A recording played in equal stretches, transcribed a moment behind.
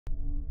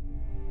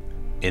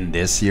In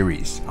this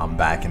series, I'm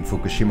back in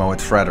Fukushima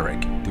with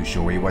Frederik to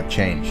show you what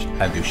changed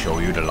and to show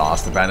you the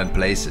last abandoned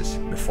places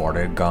before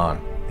they're gone.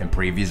 In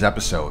previous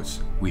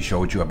episodes, we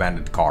showed you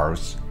abandoned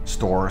cars,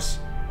 stores,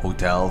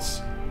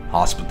 hotels,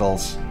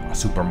 hospitals, a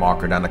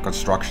supermarket and a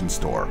construction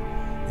store.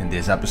 In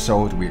this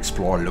episode, we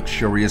explore a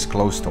luxurious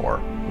clothes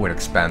store with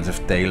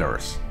expensive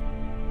tailors.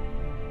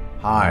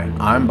 Hi,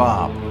 I'm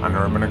Bob, an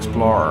urban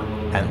explorer,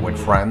 and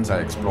with friends I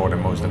explore the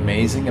most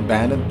amazing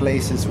abandoned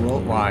places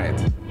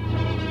worldwide.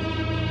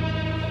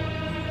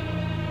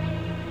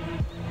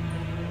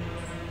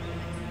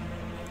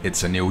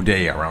 It's a new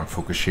day around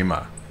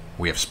Fukushima.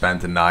 We have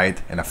spent the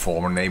night in a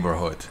former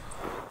neighborhood.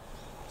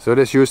 So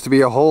this used to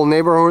be a whole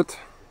neighborhood,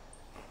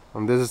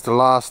 and this is the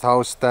last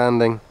house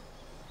standing.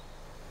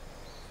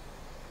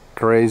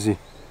 Crazy.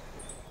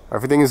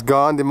 Everything is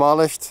gone,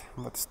 demolished,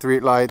 but the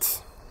street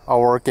lights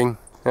are working.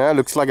 Yeah,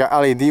 looks like a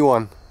LED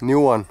one, new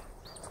one.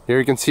 Here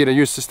you can see there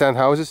used to stand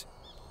houses.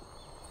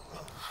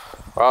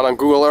 Well, on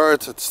Google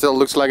Earth it still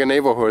looks like a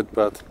neighborhood,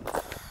 but...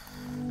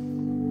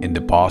 In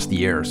the past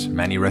years,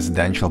 many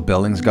residential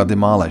buildings got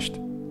demolished.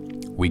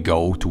 We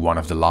go to one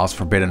of the last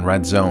forbidden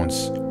red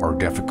zones, or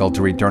difficult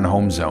to return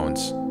home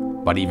zones.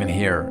 But even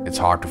here, it's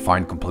hard to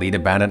find complete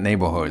abandoned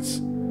neighborhoods.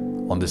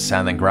 On the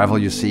sand and gravel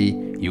you see,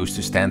 used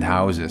to stand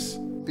houses.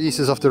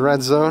 Pieces of the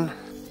red zone,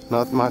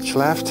 not much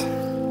left.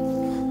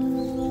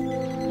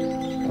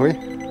 Oi.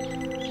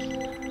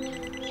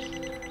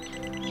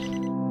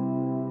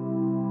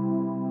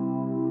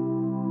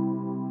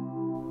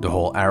 The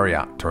whole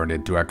area turned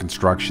into a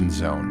construction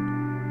zone.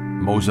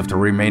 Most of the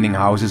remaining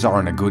houses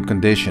are in a good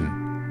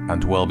condition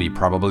and will be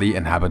probably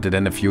inhabited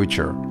in the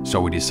future,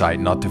 so we decide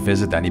not to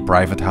visit any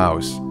private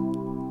house.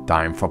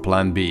 Time for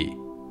plan B.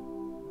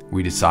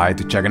 We decide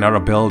to check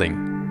another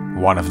building,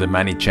 one of the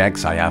many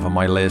checks I have on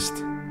my list.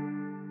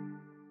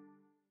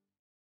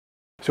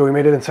 So we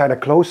made it inside a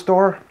clothes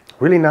store,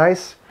 really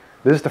nice.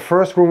 This is the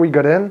first room we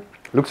got in.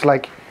 Looks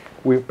like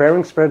we've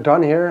bearings were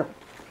done here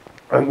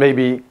and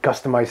maybe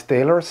customized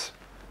tailors.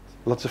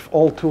 Lots of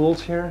old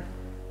tools here.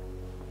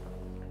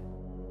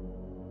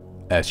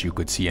 As you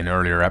could see in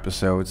earlier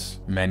episodes,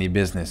 many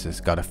businesses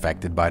got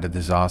affected by the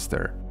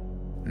disaster.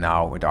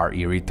 Now with our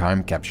eerie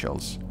time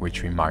capsules,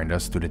 which remind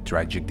us to the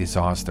tragic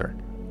disaster.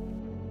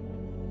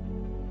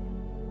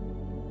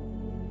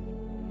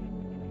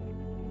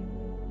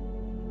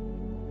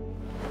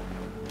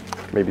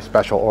 Maybe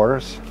special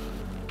orders.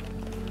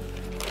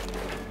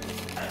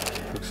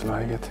 Looks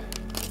like it.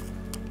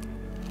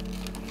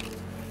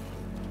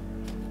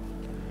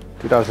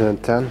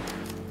 2010.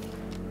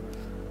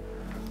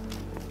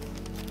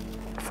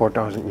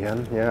 4,000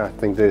 yen. Yeah, I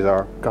think these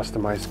are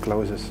customized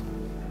clothes.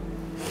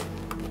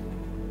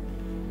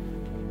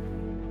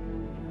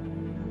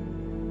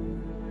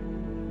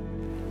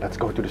 Let's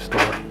go to the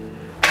store.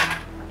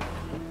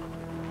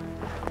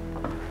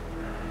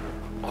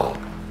 Oh,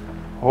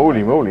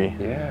 holy moly.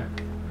 Yeah.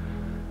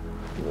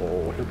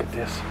 Whoa, look at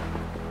this.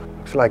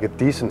 Looks like a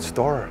decent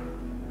store.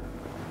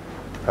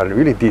 A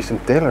really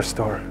decent tailor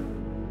store.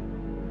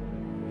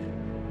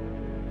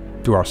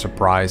 To our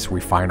surprise, we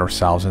find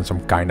ourselves in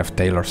some kind of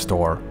tailor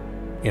store.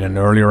 In an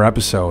earlier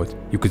episode,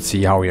 you could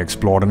see how we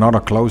explored another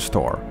clothes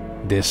store.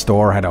 This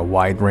store had a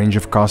wide range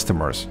of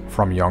customers,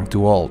 from young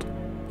to old,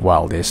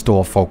 while this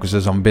store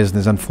focuses on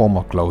business and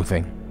formal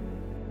clothing.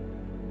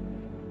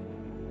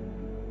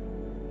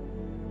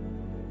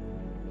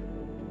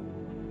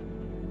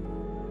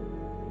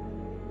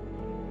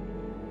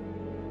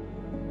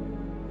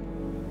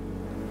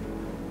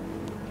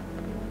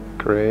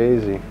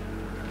 Crazy.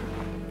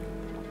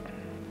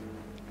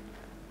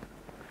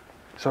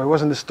 So I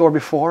was in the store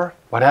before,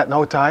 but I had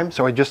no time,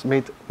 so I just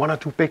made 1 or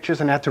 2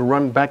 pictures and I had to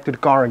run back to the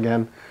car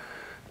again.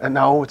 And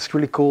now it's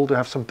really cool to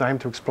have some time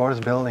to explore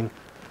this building.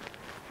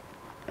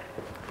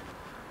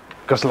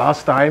 Because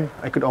last time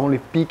I could only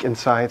peek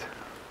inside.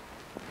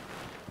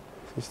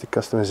 This is the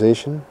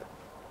customization.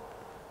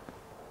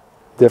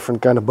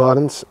 Different kind of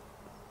buttons.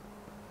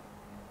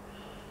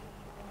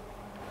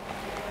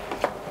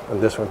 And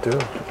this one too.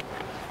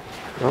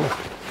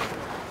 Oh.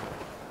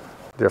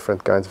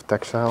 Different kinds of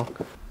textile.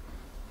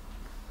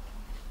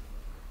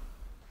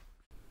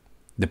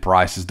 The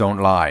prices don't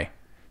lie.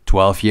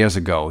 12 years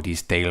ago,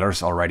 these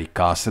tailors already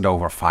costed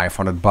over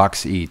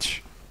 $500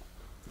 each.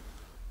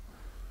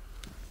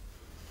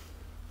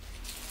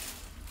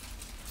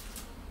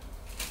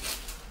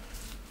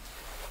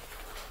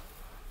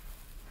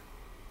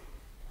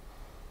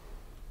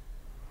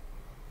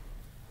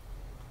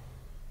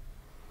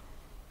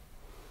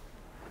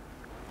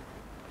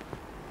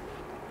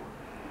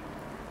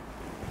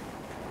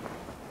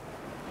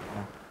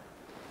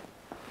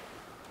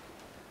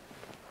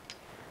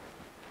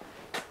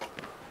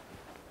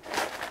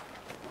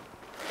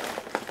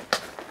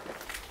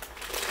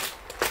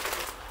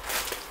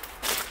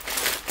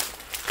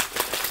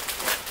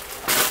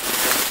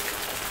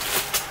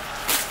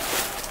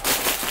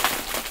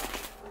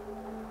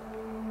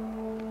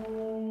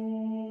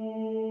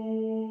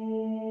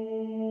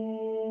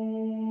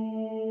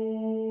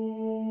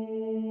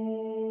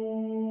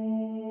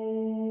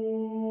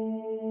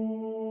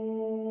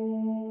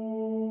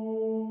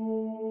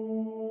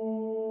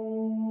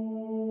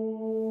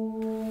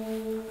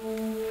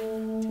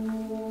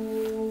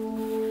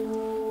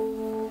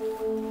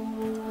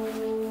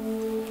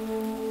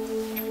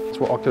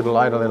 walk to the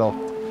light a little.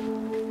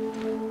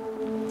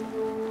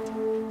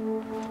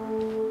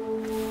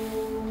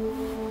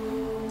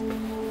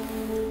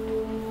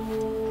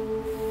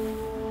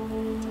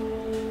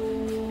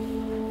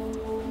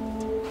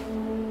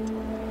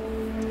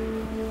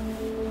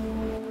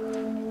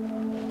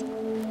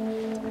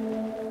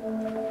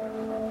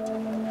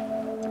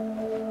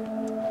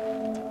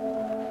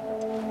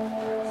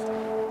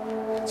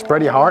 It's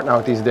pretty hard now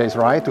these days,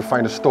 right? To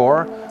find a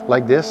store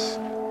like this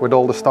with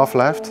all the stuff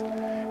left.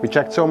 We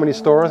checked so many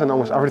stores and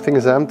almost everything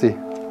is empty.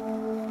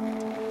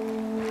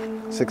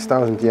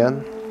 6,000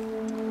 yen.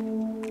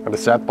 And the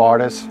sad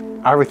part is,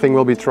 everything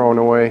will be thrown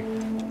away.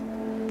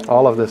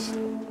 All of this.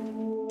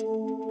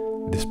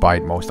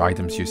 Despite most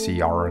items you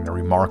see are in a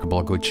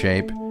remarkable good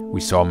shape, we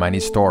saw many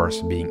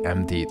stores being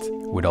emptied,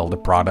 with all the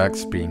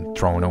products being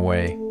thrown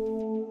away.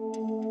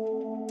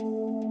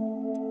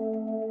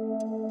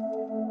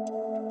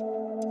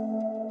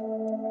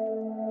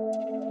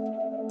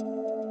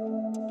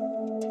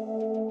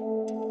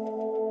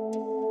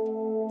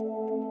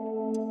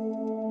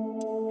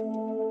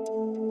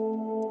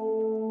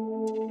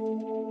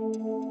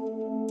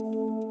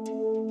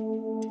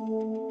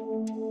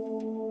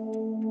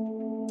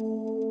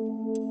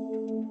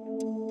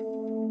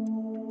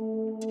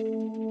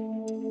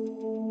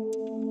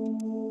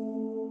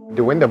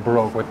 The window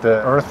broke with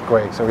the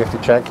earthquake, so we have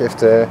to check if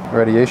the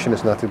radiation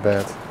is not too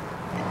bad.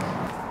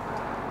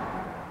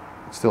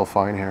 It's still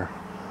fine here.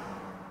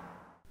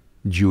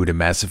 Due to the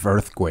massive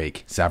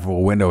earthquake,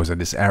 several windows in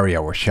this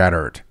area were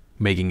shattered,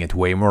 making it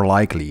way more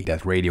likely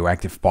that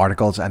radioactive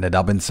particles ended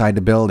up inside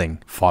the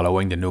building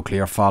following the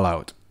nuclear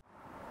fallout.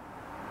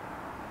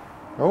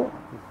 Oh.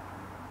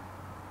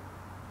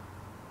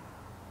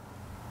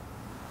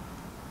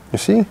 You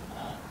see?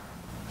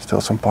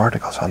 Still some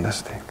particles on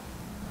this thing.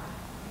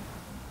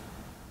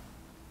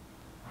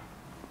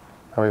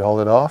 Now we hold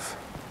it off,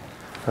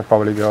 it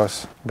probably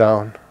goes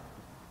down.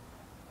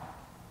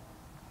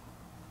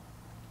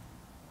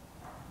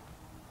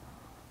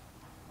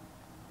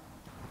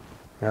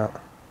 Yeah.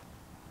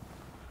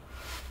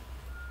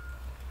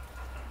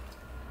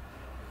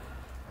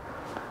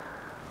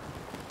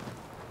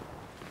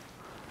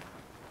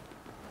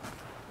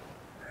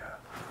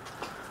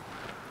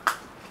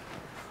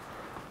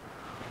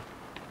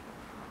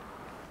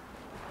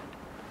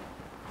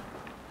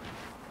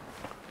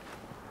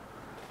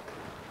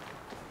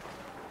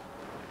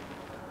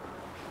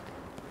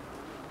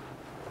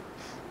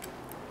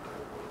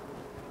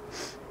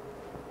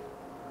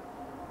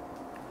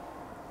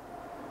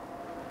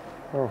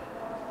 Oh,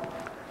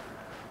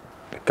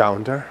 the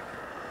counter.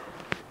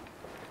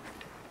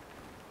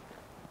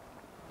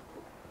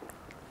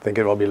 I think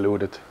it will be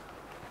looted.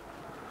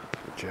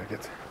 Check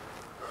it.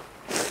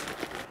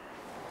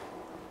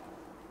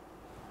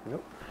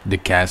 Nope. The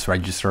cash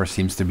register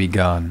seems to be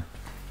gone.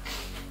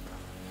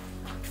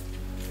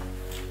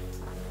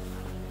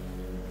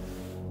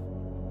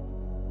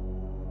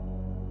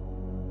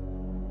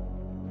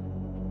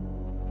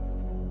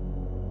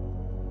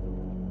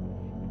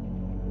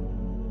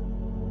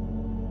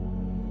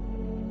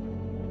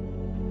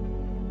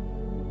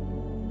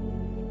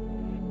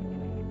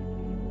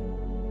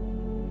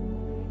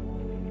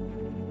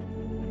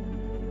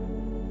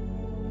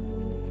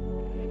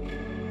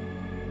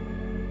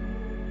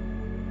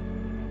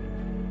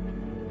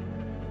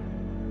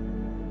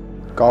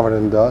 Covered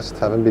in dust,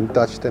 haven't been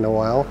touched in a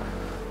while.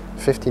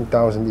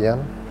 15,000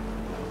 yen.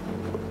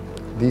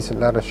 Decent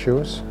leather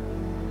shoes.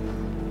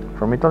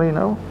 From Italy,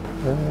 no?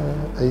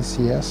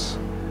 ACS.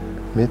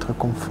 Metre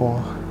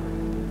Comfort.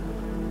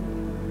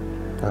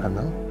 I don't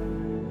know.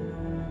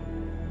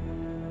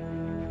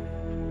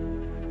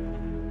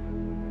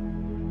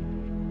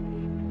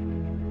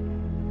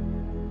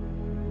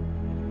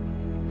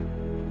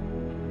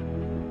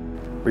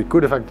 We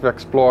could have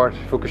explored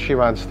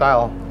Fukushima in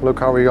style. Look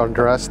how we got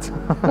dressed.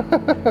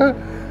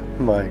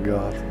 My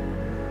God.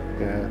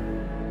 Yeah.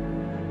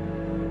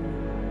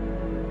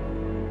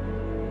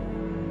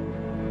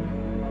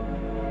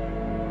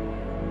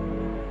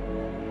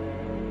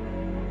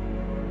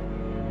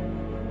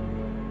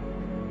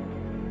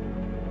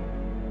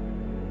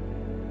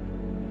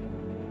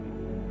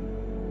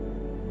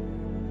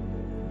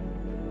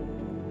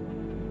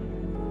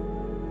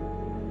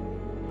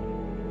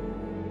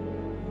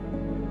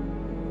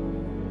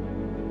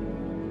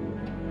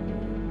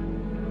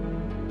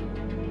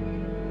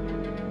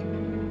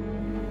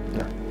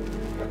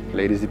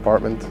 Ladies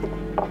department,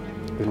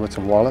 even with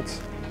some wallets.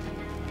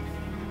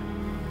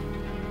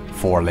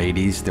 For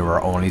ladies, there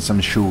were only some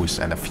shoes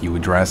and a few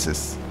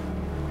dresses.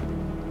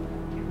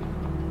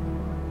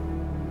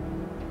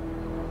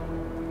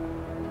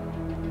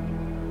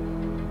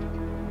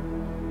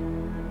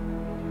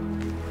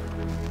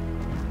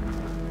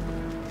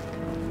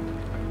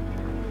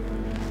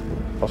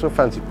 Also a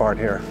fancy part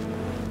here.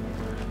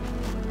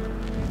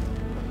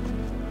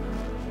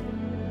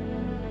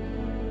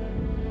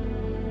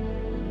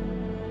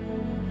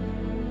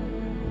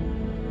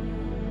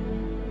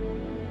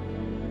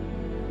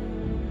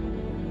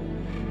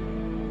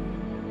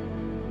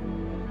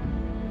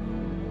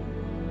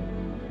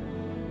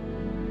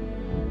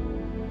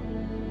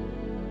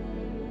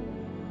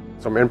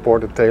 Some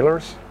imported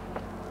tailors.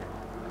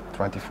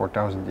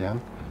 24,000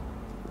 yen.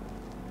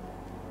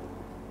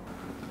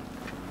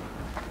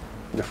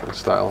 Different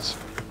styles.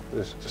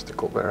 This is just a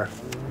Colbert.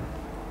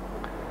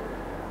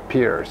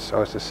 Piers,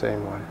 oh, it's the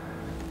same one.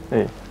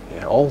 Hey,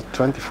 Yeah, all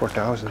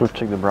 24,000. go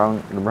check the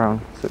brown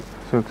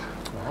suit.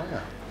 Oh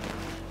yeah.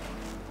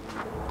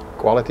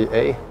 Quality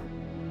A.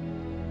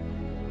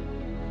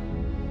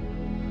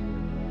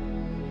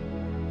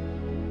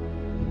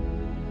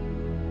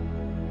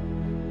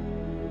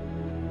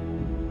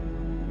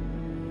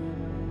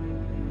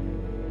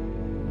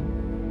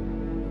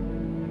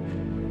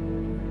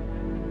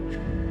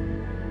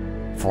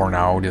 For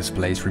now, this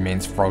place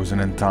remains frozen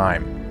in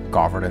time,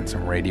 covered in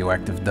some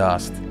radioactive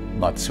dust,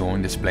 but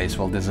soon this place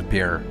will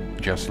disappear,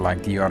 just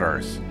like the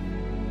others.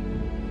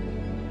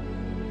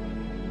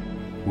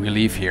 We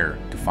leave here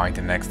to find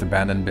the next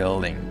abandoned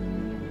building.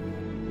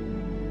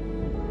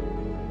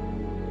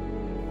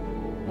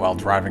 While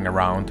driving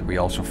around, we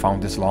also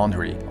found this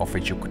laundry, of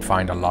which you could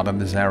find a lot in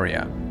this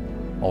area.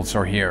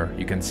 Also here,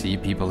 you can see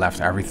people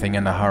left everything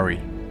in a hurry.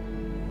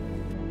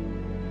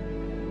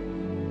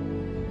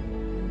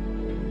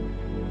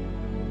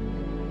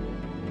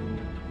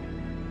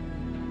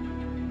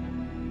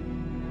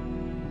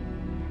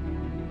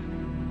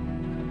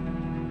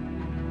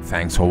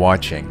 Thanks for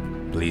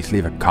watching. Please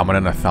leave a comment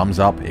and a thumbs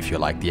up if you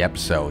liked the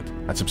episode,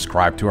 and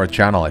subscribe to our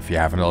channel if you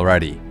haven't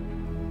already.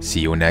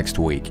 See you next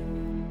week.